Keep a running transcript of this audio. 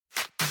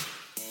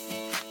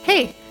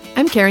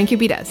I'm Karen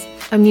Cubides,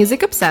 a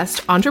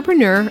music-obsessed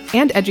entrepreneur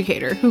and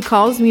educator who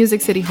calls Music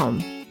City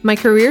home. My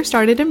career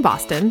started in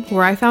Boston,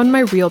 where I found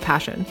my real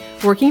passion,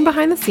 working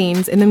behind the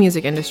scenes in the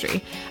music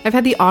industry. I've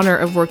had the honor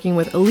of working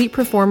with elite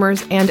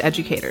performers and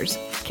educators.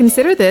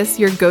 Consider this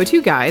your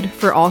go-to guide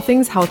for all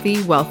things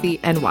healthy,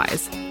 wealthy, and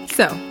wise.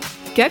 So,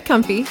 get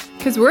comfy,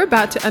 because we're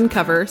about to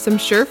uncover some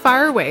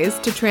surefire ways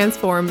to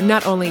transform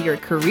not only your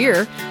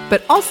career,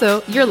 but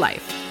also your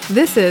life.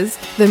 This is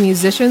the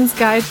Musician's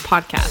Guide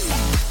Podcast.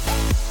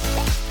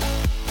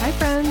 Hi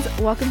friends,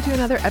 welcome to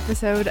another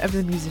episode of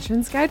the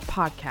Musician's Guide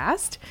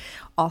Podcast.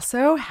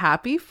 Also,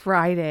 happy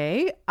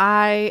Friday.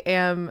 I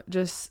am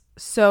just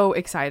so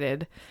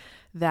excited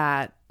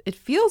that it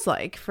feels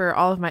like for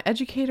all of my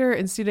educator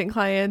and student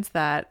clients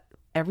that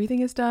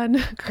everything is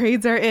done,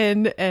 grades are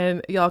in,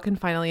 and y'all can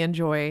finally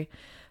enjoy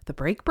the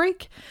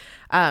break.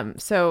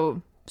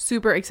 So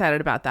super excited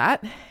about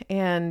that.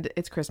 And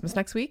it's Christmas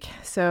next week,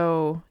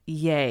 so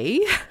yay.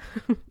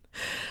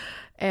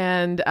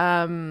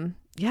 And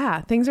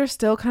yeah, things are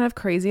still kind of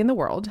crazy in the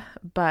world,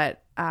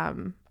 but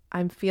I'm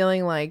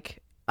feeling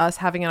like us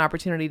having an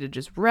opportunity to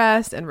just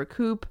rest and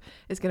recoup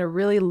is going to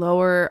really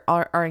lower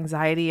our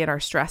anxiety and our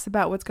stress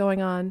about what's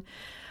going on.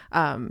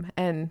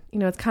 And, you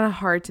know, it's kind of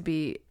hard to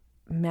be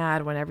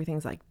mad when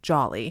everything's like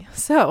jolly.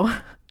 So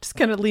just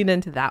going to lean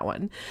into that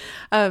one.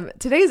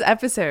 Today's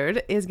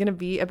episode is going to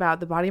be about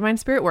the Body, Mind,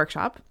 Spirit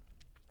workshop.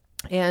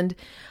 And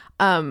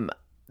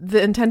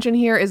the intention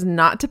here is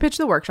not to pitch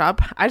the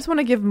workshop. I just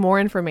want to give more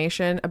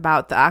information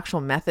about the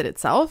actual method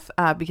itself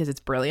because it's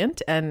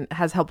brilliant and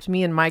has helped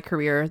me in my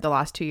career the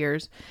last 2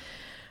 years.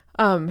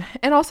 And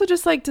also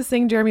just like to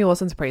sing Jeremy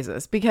Wilson's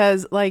praises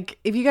because like,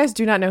 if you guys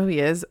do not know who he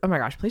is, oh my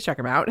gosh, please check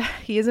him out.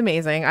 He is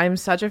amazing. I'm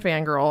such a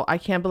fangirl. I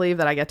can't believe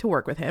that I get to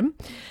work with him.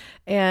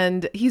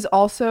 And he's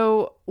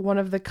also one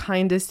of the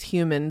kindest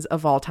humans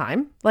of all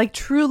time, like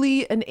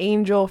truly an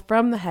angel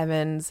from the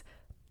heavens,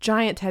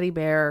 giant teddy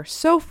bear,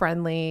 so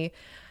friendly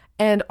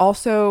and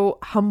also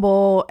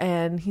humble.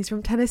 And he's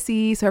from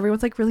Tennessee. So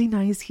everyone's like really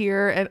nice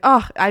here. And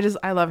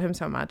I love him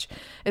so much.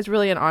 It's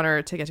really an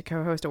honor to get to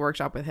co-host a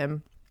workshop with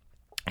him.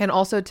 And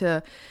also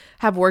to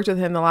have worked with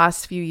him the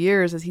last few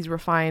years as he's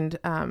refined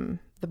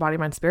the Body,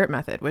 Mind, Spirit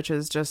method, which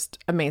is just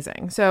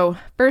amazing. So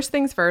first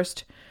things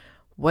first,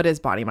 what is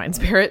Body, Mind,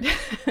 Spirit?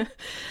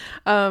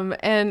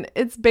 And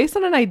it's based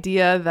on an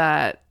idea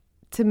that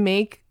to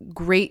make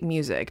great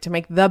music, to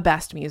make the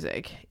best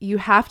music, you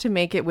have to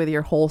make it with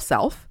your whole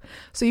self.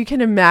 So you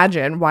can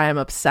imagine why I'm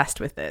obsessed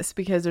with this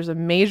because there's a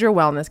major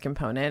wellness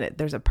component.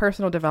 There's a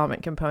personal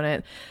development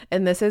component.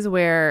 And this is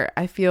where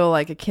I feel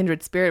like a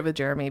kindred spirit with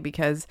Jeremy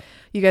because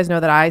you guys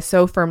know that I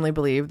so firmly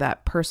believe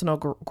that personal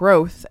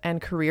growth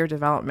and career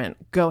development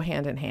go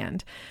hand in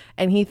hand.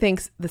 And he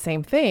thinks the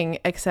same thing,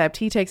 except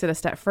he takes it a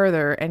step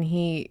further and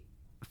he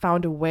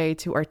found a way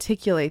to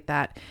articulate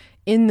that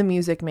in the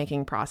music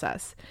making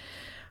process.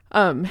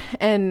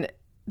 And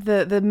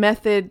the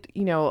method,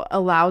 you know,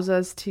 allows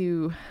us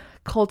to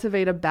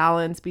cultivate a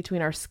balance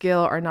between our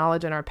skill, our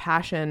knowledge, and our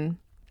passion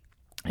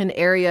in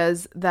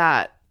areas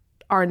that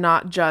are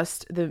not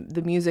just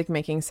the music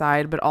making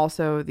side, but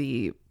also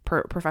the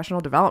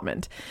professional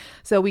development.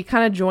 So we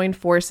kind of join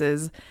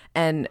forces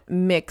and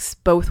mix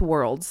both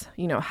worlds,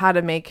 you know, how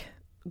to make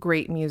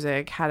great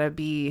music, how to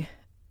be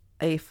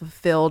a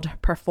fulfilled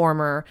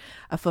performer,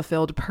 a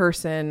fulfilled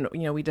person,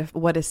 you know,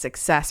 what is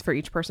success for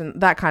each person,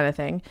 that kind of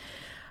thing.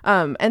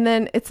 And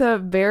then it's a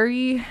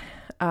very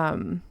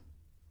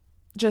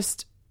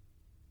just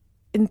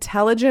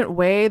intelligent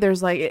way.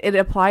 There's like, it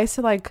applies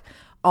to like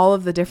all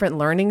of the different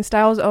learning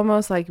styles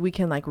almost. Like we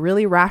can like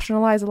really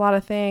rationalize a lot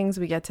of things.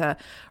 We get to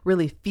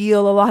really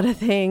feel a lot of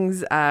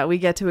things. We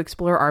get to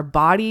explore our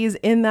bodies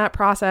in that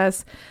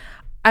process.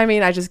 I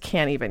mean, I just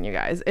can't even, you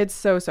guys. It's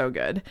so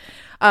good.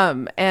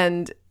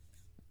 And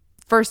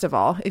first of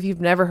all, if you've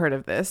never heard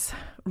of this,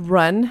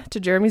 run to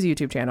Jeremy's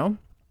YouTube channel.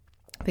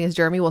 I think it's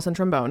Jeremy Wilson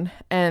Trombone.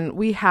 And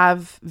we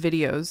have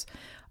videos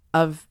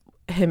of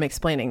him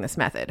explaining this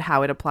method,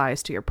 how it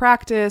applies to your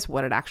practice,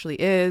 what it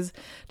actually is,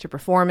 to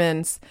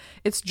performance.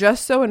 It's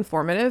just so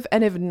informative.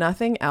 And if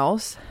nothing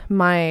else,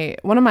 one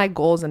of my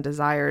goals and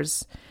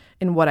desires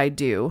in what I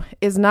do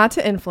is not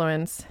to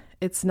influence,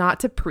 it's not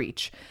to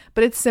preach,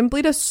 but it's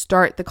simply to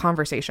start the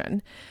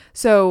conversation.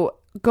 So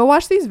go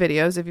watch these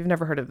videos if you've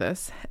never heard of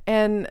this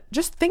and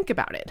just think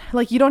about it.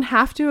 Like you don't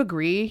have to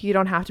agree. You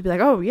don't have to be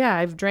like, oh yeah,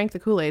 I've drank the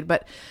Kool-Aid,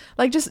 but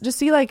like just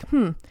see like,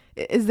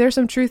 is there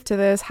some truth to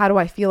this? How do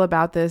I feel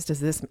about this?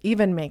 Does this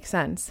even make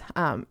sense?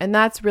 And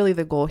that's really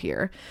the goal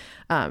here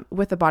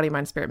with the Body,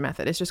 Mind, Spirit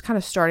method. It's just kind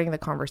of starting the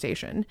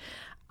conversation.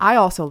 I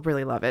also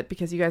really love it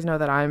because you guys know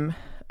that I'm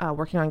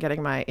working on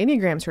getting my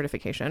Enneagram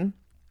certification.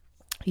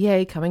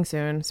 Yay, coming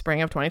soon,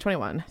 spring of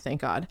 2021. Thank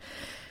God.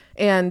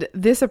 And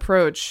this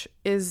approach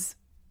is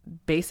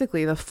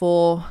basically the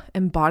full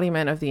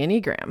embodiment of the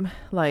Enneagram.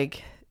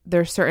 Like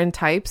there's certain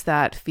types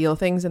that feel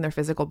things in their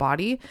physical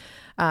body.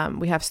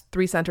 We have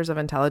 3 centers of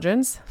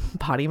intelligence,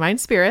 body, mind,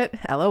 spirit,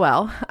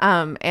 LOL.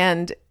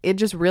 And it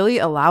just really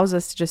allows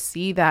us to just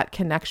see that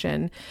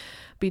connection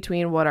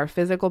between what our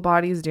physical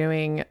body is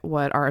doing,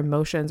 what our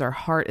emotions, our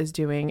heart is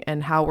doing,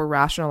 and how we're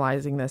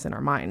rationalizing this in our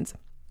minds.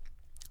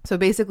 So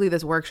basically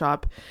this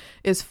workshop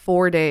is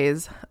 4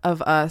 days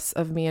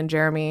of me and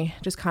Jeremy,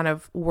 just kind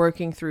of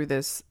working through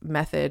this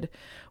method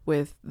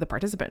with the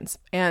participants.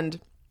 And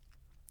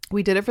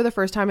we did it for the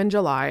first time in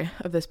July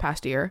of this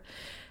past year.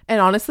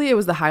 And honestly, it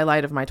was the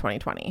highlight of my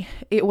 2020.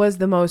 It was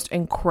the most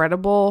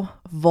incredible,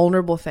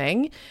 vulnerable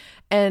thing.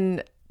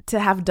 And to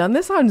have done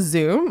this on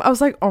Zoom, I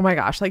was like, oh my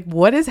gosh, like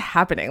what is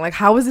happening? Like,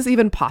 how is this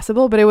even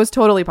possible? But it was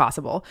totally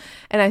possible.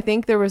 And I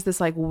think there was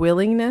this like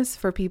willingness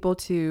for people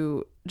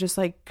to just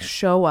like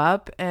show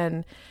up.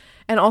 And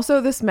also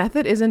this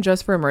method isn't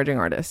just for emerging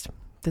artists.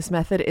 This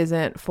method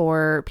isn't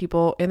for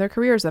people in their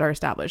careers that are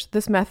established.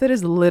 This method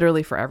is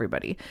literally for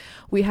everybody.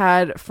 We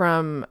had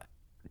from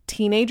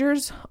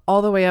teenagers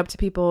all the way up to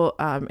people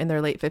in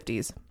their late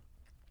 50s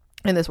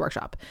in this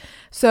workshop.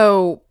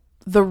 So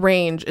the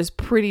range is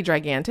pretty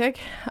gigantic.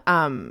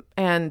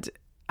 And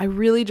I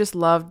really just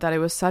loved that it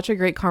was such a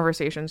great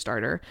conversation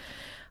starter.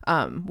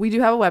 We do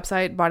have a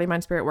website,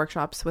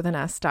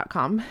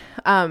 bodymindspiritworkshops.com.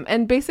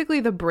 And basically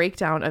the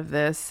breakdown of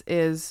this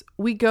is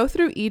we go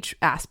through each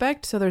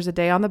aspect. So there's a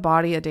day on the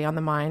body, a day on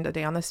the mind, a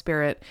day on the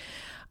spirit.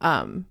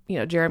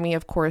 Jeremy,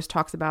 of course,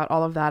 talks about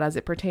all of that as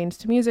it pertains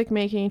to music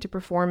making, to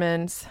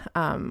performance.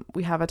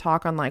 We have a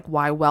talk on like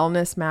why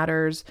wellness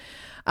matters.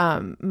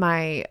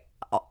 My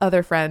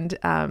other friend,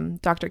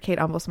 Dr. Kate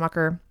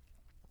Umbelsmucker,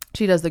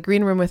 she does the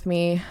green room with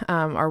me,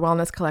 our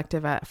wellness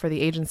collective for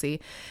the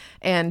agency.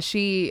 And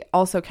she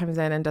also comes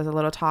in and does a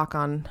little talk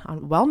on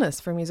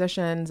wellness for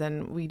musicians.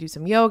 And we do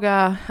some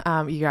yoga.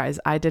 You guys,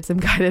 I did some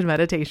guided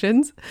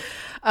meditations.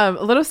 A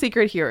little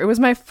secret here. It was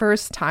my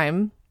first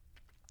time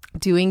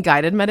doing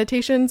guided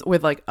meditations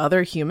with like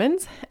other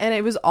humans. And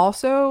it was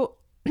also,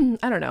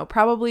 I don't know,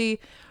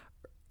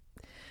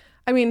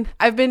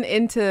 I've been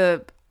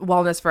into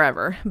wellness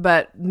forever,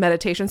 but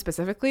meditation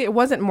specifically, it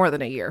wasn't more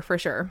than a year for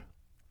sure.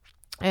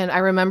 And I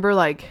remember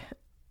like,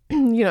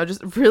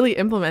 just really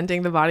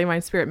implementing the body,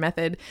 mind, spirit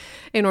method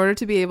in order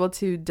to be able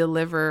to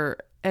deliver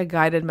a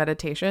guided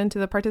meditation to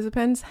the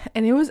participants.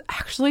 And it was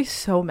actually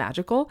so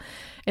magical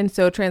and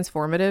so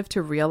transformative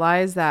to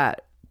realize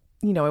that,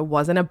 it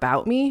wasn't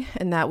about me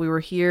and that we were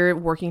here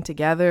working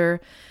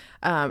together.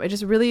 It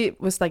just really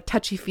was like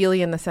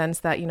touchy-feely in the sense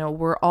that,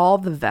 we're all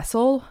the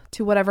vessel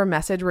to whatever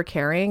message we're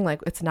carrying.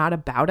 Like it's not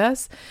about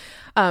us.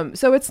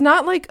 So it's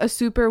not like a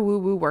super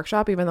woo-woo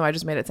workshop, even though I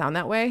just made it sound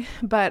that way.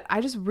 But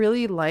I just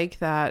really like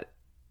that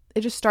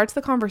it just starts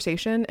the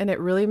conversation and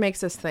it really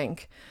makes us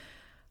think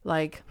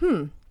like,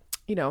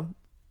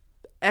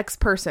 X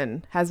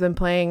person has been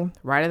playing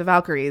Ride of the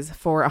Valkyries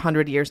for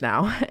 100 years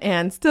now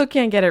and still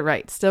can't get it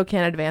right, still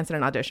can't advance in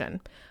an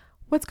audition.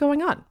 What's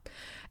going on?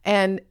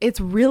 And it's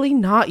really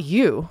not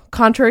you,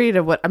 contrary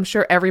to what I'm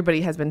sure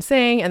everybody has been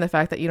saying and the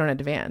fact that you don't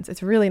advance.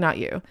 It's really not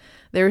you.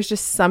 There's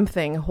just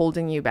something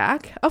holding you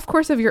back, of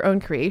course, of your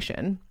own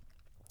creation,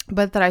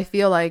 but that I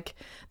feel like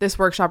this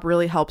workshop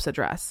really helps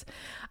address.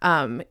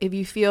 If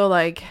you feel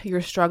like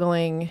you're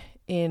struggling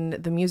in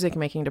the music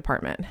making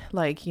department,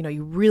 like,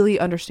 you really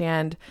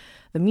understand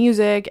the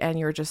music and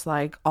you're just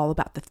like all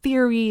about the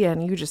theory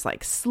and you just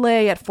like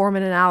slay at form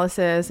and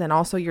analysis. And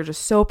also you're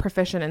just so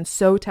proficient and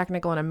so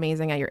technical and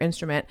amazing at your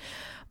instrument,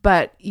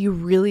 but you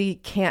really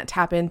can't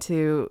tap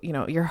into,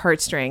 your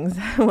heartstrings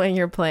when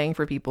you're playing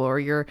for people, or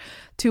you're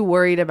too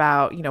worried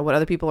about, what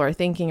other people are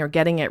thinking or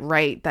getting it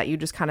right, that you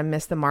just kind of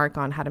miss the mark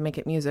on how to make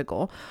it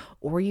musical.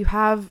 Or you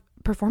have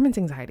performance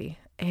anxiety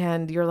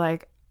and you're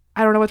like,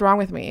 I don't know what's wrong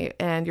with me.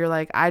 And you're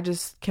like, I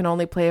just can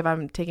only play if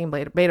I'm taking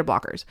beta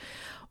blockers.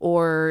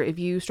 Or if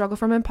you struggle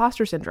from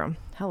imposter syndrome,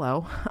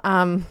 hello,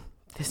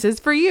 this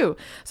is for you.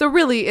 So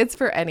really, it's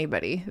for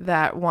anybody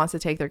that wants to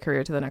take their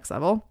career to the next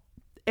level.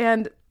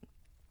 And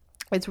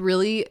it's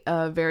really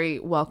a very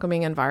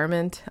welcoming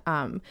environment.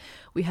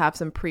 We have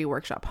some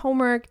pre-workshop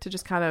homework to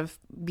just kind of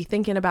be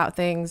thinking about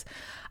things.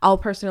 I'll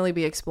personally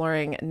be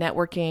exploring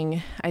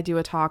networking. I do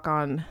a talk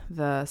on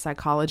the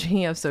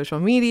psychology of social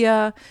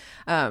media,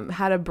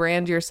 how to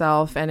brand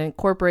yourself and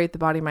incorporate the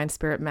body, mind,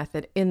 spirit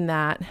method in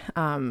that.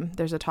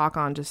 There's a talk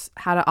on just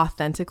how to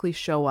authentically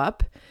show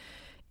up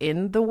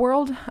in the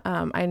world.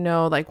 I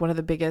know like one of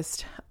the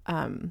biggest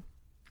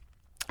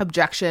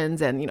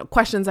objections and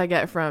questions I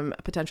get from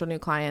potential new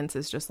clients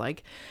is just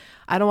like,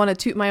 I don't want to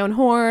toot my own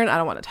horn, I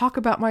don't want to talk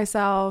about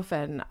myself,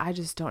 and I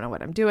just don't know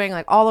what I'm doing.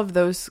 Like all of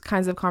those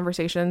kinds of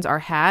conversations are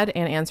had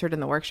and answered in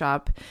the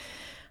workshop.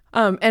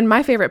 And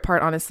my favorite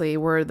part, honestly,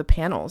 were the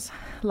panels.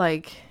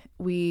 Like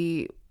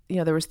there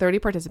was 30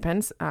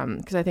 participants,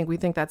 because I think we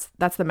think that's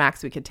the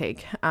max we could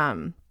take.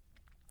 And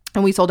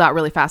we sold out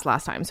really fast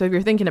last time. So if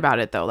you're thinking about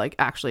it though, like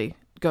actually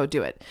go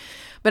do it.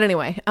 But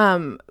anyway,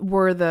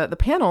 were the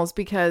panels,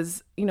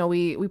 because,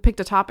 we picked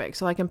a topic.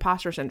 So like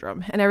imposter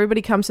syndrome, and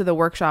everybody comes to the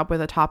workshop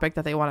with a topic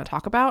that they want to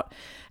talk about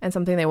and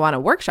something they want to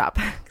workshop,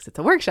 because it's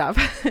a workshop.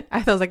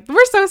 I was like,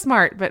 we're so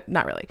smart, but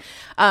not really.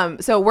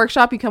 So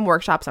workshop, you come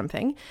workshop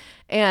something.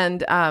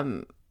 And,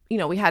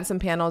 we had some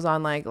panels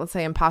on like, let's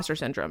say imposter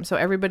syndrome. So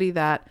everybody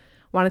that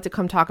wanted to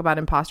come talk about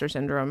imposter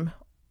syndrome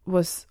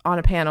was on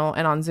a panel,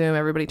 and on Zoom,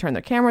 everybody turned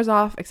their cameras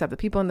off except the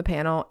people in the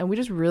panel. And we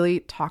just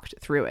really talked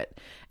through it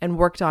and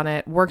worked on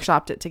it,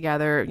 workshopped it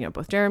together,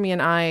 both Jeremy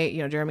and I,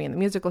 Jeremy in the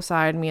musical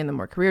side, me in the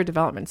more career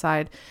development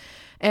side.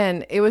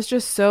 And it was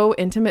just so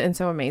intimate and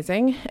so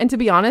amazing. And to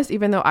be honest,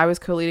 even though I was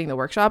co-leading the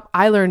workshop,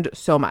 I learned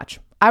so much.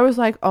 I was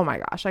like, oh my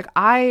gosh, like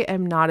I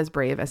am not as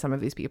brave as some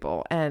of these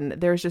people. And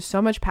there's just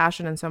so much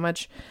passion and so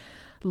much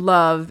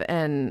love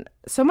and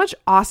so much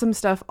awesome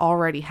stuff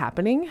already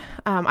happening.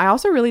 I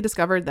also really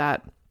discovered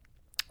that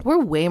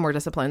we're way more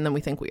disciplined than we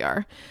think we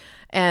are.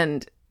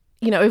 And,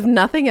 if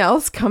nothing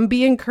else, come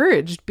be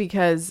encouraged,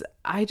 because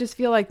I just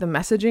feel like the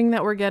messaging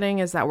that we're getting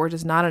is that we're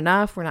just not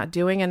enough. We're not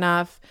doing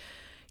enough.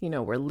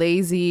 We're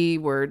lazy.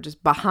 We're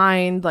just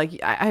behind. Like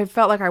I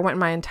felt like I went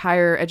my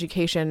entire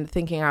education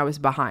thinking I was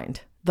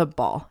behind the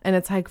ball. And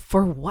it's like,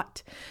 for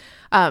what?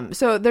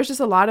 So there's just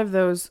a lot of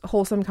those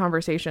wholesome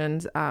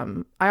conversations.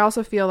 I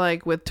also feel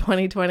like with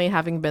 2020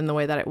 having been the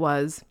way that it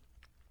was,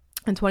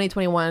 and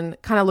 2021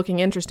 kind of looking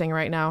interesting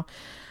right now,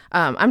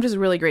 I'm just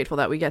really grateful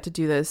that we get to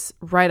do this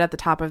right at the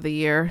top of the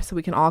year, so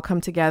we can all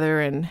come together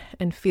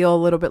and feel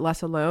a little bit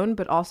less alone,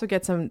 but also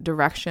get some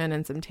direction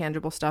and some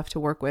tangible stuff to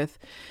work with,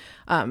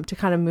 to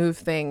kind of move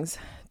things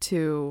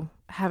to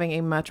having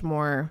a much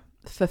more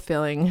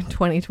fulfilling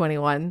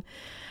 2021.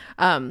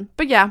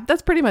 But yeah,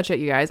 that's pretty much it,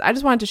 you guys. I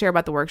just wanted to share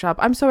about the workshop.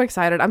 I'm so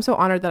excited. I'm so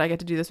honored that I get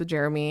to do this with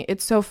Jeremy.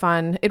 It's so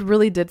fun. It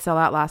really did sell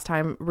out last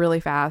time really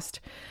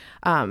fast.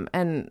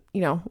 And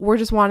we're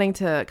just wanting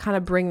to kind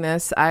of bring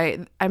this.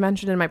 I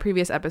mentioned in my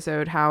previous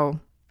episode how,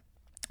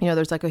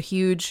 there's like a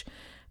huge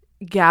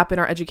gap in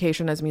our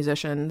education as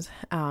musicians,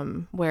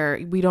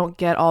 where we don't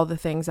get all the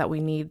things that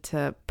we need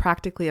to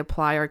practically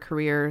apply our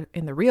career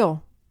in the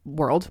real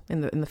world,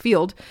 in the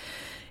field,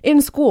 in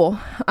school.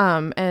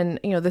 And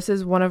this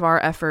is one of our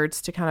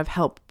efforts to kind of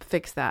help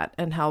fix that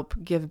and help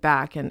give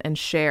back and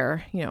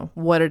share,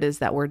 what it is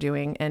that we're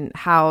doing and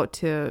how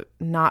to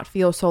not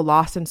feel so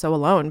lost and so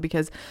alone,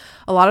 because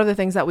a lot of the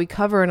things that we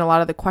cover and a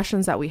lot of the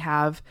questions that we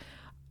have,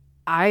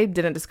 I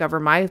didn't discover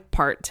my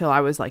part till I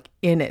was like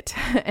in it.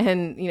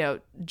 And,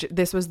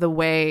 this was the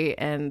way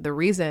and the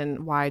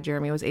reason why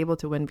Jeremy was able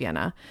to win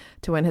Vienna,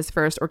 to win his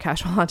first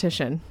orchestral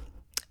audition.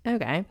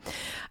 Okay.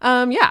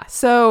 Yeah.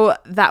 So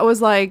that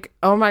was like,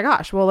 oh my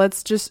gosh, well,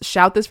 let's just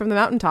shout this from the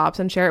mountaintops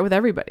and share it with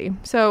everybody.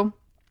 So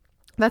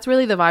that's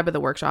really the vibe of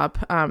the workshop.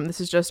 This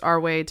is just our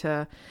way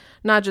to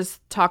not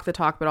just talk the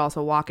talk, but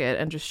also walk it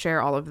and just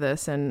share all of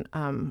this. And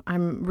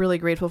I'm really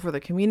grateful for the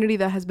community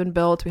that has been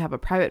built. We have a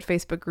private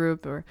Facebook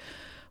group where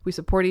we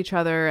support each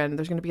other, and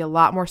there's going to be a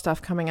lot more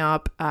stuff coming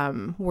up.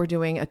 We're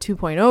doing a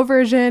 2.0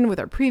 version with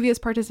our previous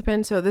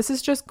participants. So this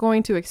is just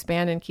going to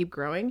expand and keep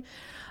growing.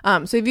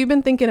 So if you've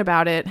been thinking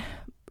about it,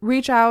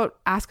 reach out,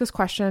 ask us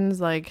questions.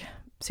 Like,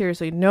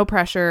 seriously, no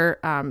pressure.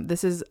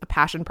 This is a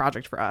passion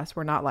project for us.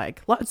 We're not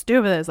like, let's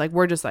do this. Like,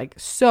 we're just like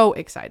so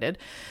excited.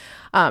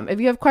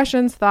 If you have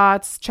questions,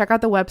 thoughts, check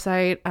out the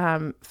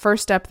website.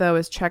 First step though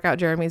is check out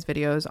Jeremy's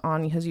videos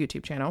on his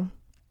YouTube channel.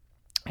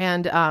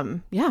 And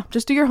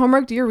just do your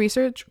homework, do your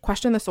research,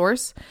 question the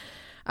source.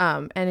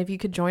 And if you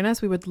could join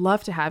us, we would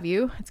love to have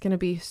you. It's going to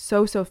be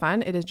so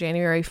fun. It is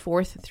January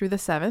 4th through the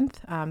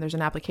 7th. There's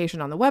an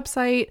application on the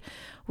website.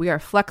 We are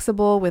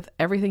flexible with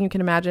everything you can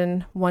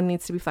imagine. One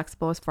needs to be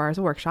flexible as far as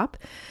a workshop.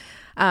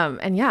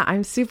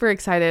 I'm super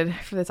excited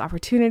for this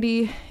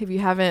opportunity. If you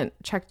haven't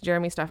checked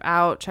Jeremy's stuff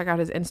out, check out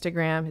his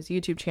Instagram, his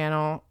YouTube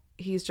channel.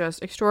 He's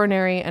just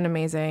extraordinary and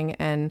amazing.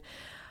 And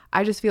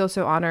I just feel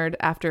so honored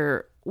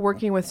after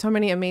working with so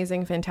many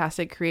amazing,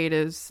 fantastic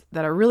creatives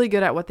that are really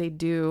good at what they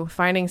do,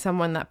 finding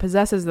someone that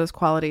possesses those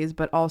qualities,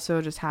 but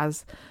also just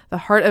has the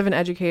heart of an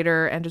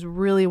educator and just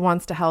really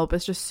wants to help.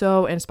 It's just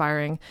so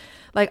inspiring.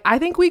 Like, I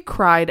think we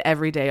cried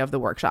every day of the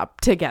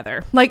workshop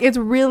together. Like, it's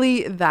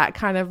really that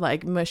kind of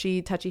like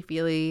mushy,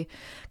 touchy-feely,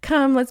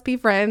 come, let's be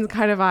friends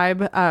kind of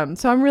vibe.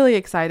 So I'm really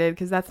excited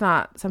because that's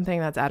not something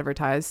that's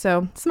advertised.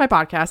 So this is my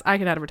podcast. I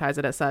can advertise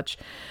it as such.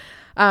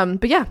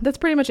 But yeah, that's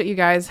pretty much it, you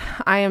guys.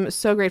 I am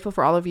so grateful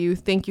for all of you.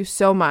 Thank you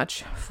so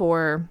much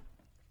for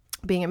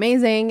being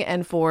amazing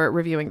and for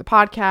reviewing the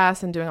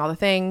podcast and doing all the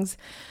things.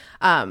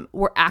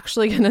 We're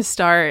actually going to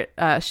start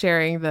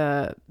sharing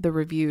the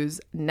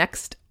reviews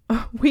next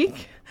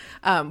week,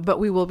 but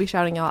we will be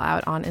shouting y'all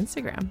out on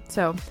Instagram.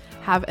 So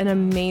have an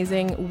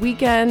amazing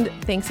weekend.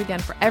 Thanks again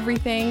for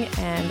everything,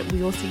 and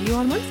we will see you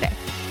on Wednesday.